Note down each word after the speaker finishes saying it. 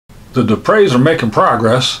The Depreys are making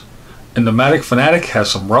progress, and Nomadic Fanatic has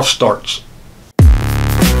some rough starts.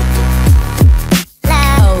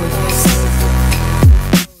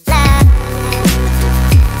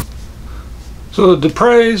 So the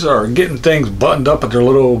Depreys are getting things buttoned up at their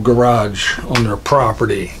little garage on their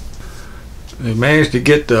property. They managed to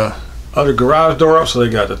get the other garage door up, so they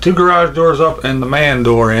got the 2 garage doors up and the man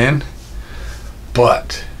door in.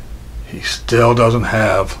 But he still doesn't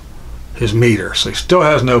have his meter, so he still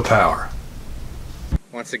has no power.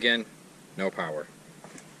 Once again, no power.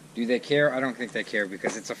 Do they care? I don't think they care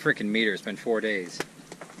because it's a freaking meter. It's been 4 days.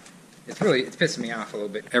 It's pissing me off a little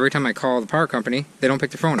bit. Every time I call the power company, they don't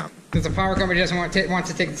pick the phone up. Because the power company doesn't wants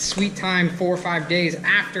to take the sweet time 4 or 5 days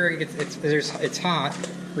after it's hot.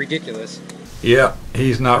 Ridiculous. Yeah,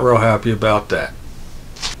 he's not real happy about that.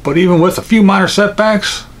 But even with a few minor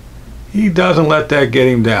setbacks, he doesn't let that get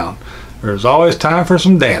him down. There's always time for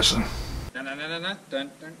some dancing. Dun, dun, dun, dun, dun,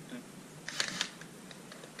 dun, dun.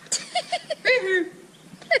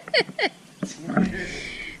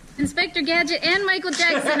 Inspector Gadget and Michael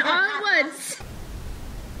Jackson all at once.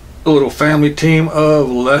 A little family team of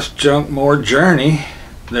Less Junk, More Journey.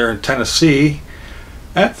 They're in Tennessee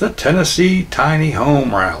at the Tennessee Tiny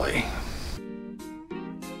Home Rally.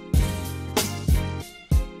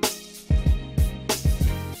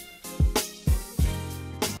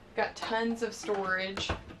 Got tons of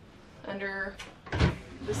storage under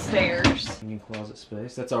the stairs. New closet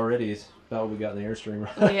space. That's already about what we got in the Airstream,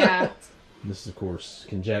 right? Yeah. This, of course,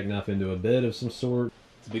 can jackknife into a bed of some sort.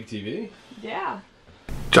 It's a big TV. Yeah.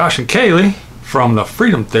 Josh and Kaylee from the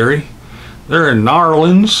Freedom Theory. They're in New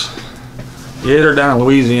Orleans. Yeah, they're down in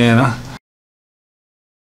Louisiana.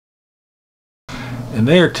 And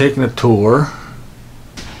they are taking a tour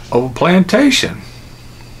of a plantation.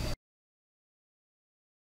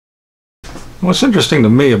 What's interesting to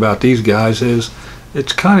me about these guys is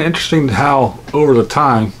it's kind of interesting how over the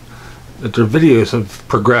time that their videos have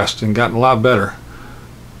progressed and gotten a lot better.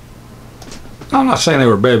 I'm not saying they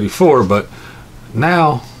were bad before, but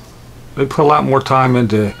now they put a lot more time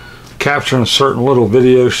into capturing certain little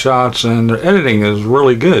video shots, and their editing is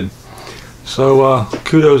really good. So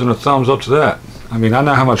kudos and a thumbs up to that. I mean, I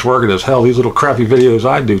know how much work it is. Hell, these little crappy videos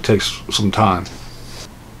I do takes some time.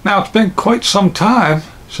 Now, it's been quite some time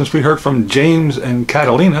since we heard from James and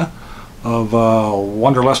Catalina of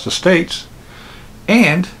Wanderlust Estates,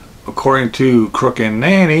 and according to Crook and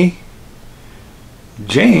Nanny,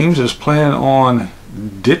 James is planning on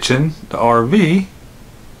ditching the RV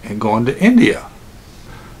and going to India.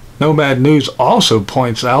 Nomad News also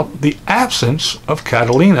points out the absence of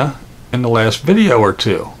Catalina in the last video or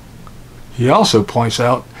 2. He also points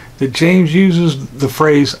out that James uses the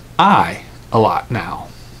phrase I a lot now.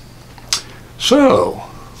 So,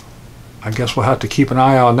 I guess we'll have to keep an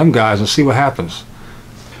eye on them guys and see what happens.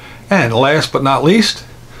 And last but not least,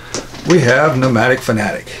 we have Nomadic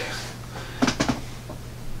Fanatic.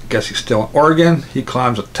 Guess he's still in Oregon. He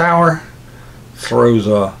climbs a tower, throws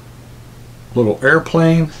a little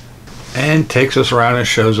airplane, and takes us around and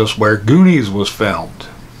shows us where Goonies was filmed.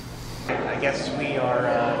 I guess we are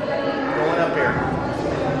going up here.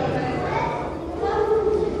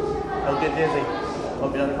 Don't get dizzy.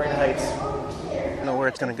 Hope you don't afraid of heights. I don't know where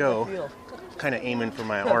it's going to go. I'm kind of aiming for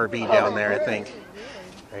my RV down there, I think.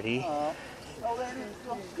 Ready?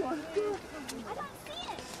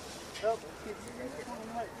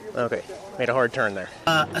 Okay, made a hard turn there.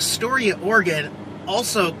 Astoria, Oregon,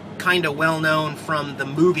 also kind of well known from the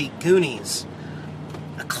movie Goonies.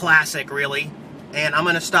 A classic, really. And I'm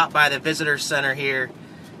going to stop by the visitor center here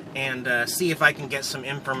and see if I can get some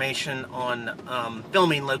information on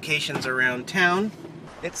filming locations around town.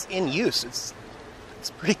 It's in use. It's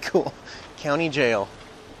pretty cool. County jail.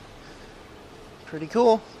 Pretty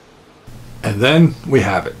cool. And then we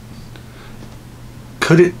have it.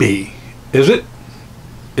 Could it be? Is it?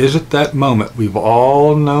 Is it that moment we've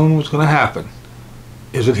all known was going to happen?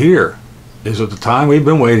 Is it here? Is it the time we've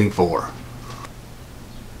been waiting for?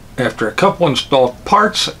 After a couple installed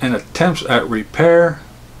parts and attempts at repair,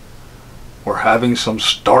 we're having some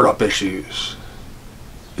startup issues.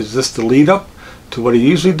 Is this the lead up to what he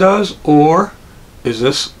usually does, or is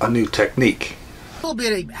this a new technique? A little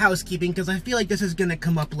bit of housekeeping, because I feel like this is going to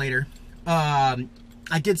come up later.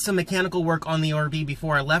 I did some mechanical work on the RV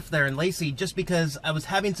before I left there in Lacey, just because I was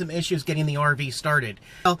having some issues getting the RV started.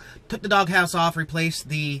 Well, took the doghouse off, replaced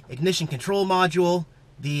the ignition control module,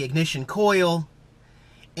 the ignition coil,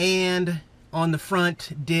 and on the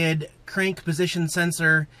front did crank position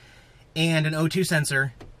sensor and an O2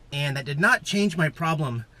 sensor, and that did not change my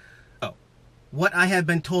problem. Oh, what I have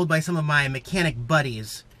been told by some of my mechanic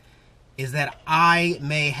buddies is that I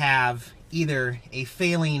may have either a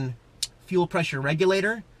failing fuel pressure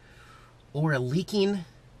regulator or a leaking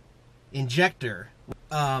injector.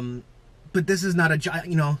 But this is not a,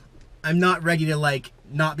 you know, I'm not ready to like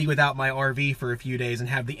not be without my RV for a few days and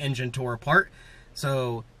have the engine tore apart.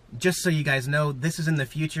 So just so you guys know, this is in the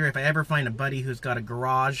future. If I ever find a buddy who's got a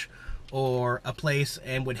garage or a place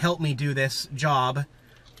and would help me do this job,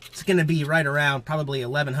 it's going to be right around probably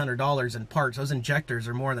 $1,100 in parts. Those injectors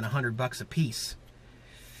are more than $100 a piece.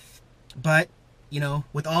 But, you know,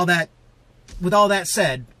 with all that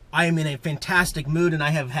said, I am in a fantastic mood, and I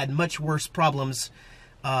have had much worse problems.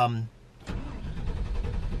 And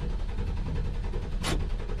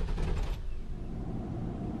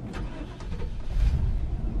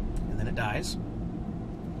then it dies.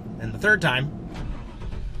 And the third time,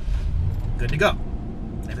 good to go.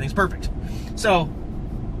 Everything's perfect. So,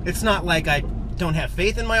 it's not like I don't have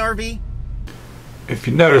faith in my RV. If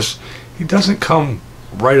you notice, he doesn't come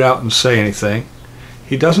right out and say anything.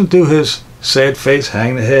 He doesn't do his sad face,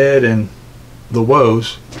 hang the head, and the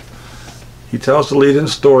woes. He tells the lead in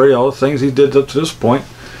the story, all the things he did up to this point.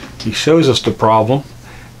 He shows us the problem,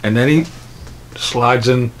 and then he slides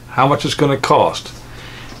in how much it's going to cost.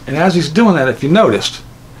 And as he's doing that, if you noticed,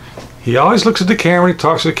 he always looks at the camera, he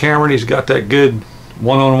talks to the camera, and he's got that good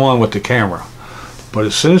one-on-one with the camera. But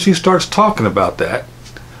as soon as he starts talking about that,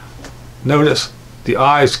 notice the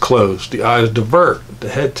eyes close, the eyes divert, the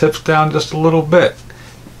head tips down just a little bit.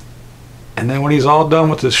 And then when he's all done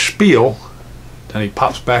with his spiel, then he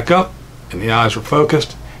pops back up and the eyes are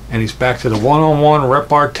focused and he's back to the one-on-one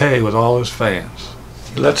repartee with all his fans.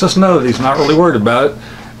 He lets us know that he's not really worried about it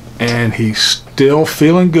and he's still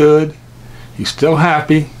feeling good, he's still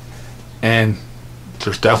happy, and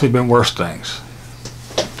there's definitely been worse things.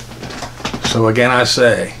 So again, I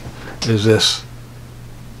say, is this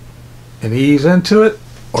an ease into it,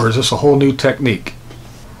 or is this a whole new technique?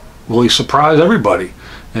 Will he surprise everybody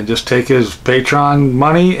and just take his Patreon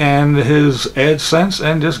money and his AdSense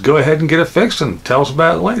and just go ahead and get it fixed and tell us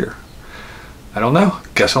about it later? I don't know.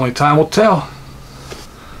 Guess only time will tell.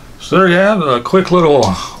 So there you have a quick little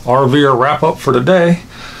RVer wrap up for today.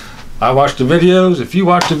 I watched the videos. If you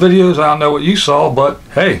watched the videos, I don't know what you saw, but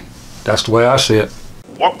hey, that's the way I see it.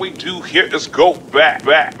 What we do here is go back.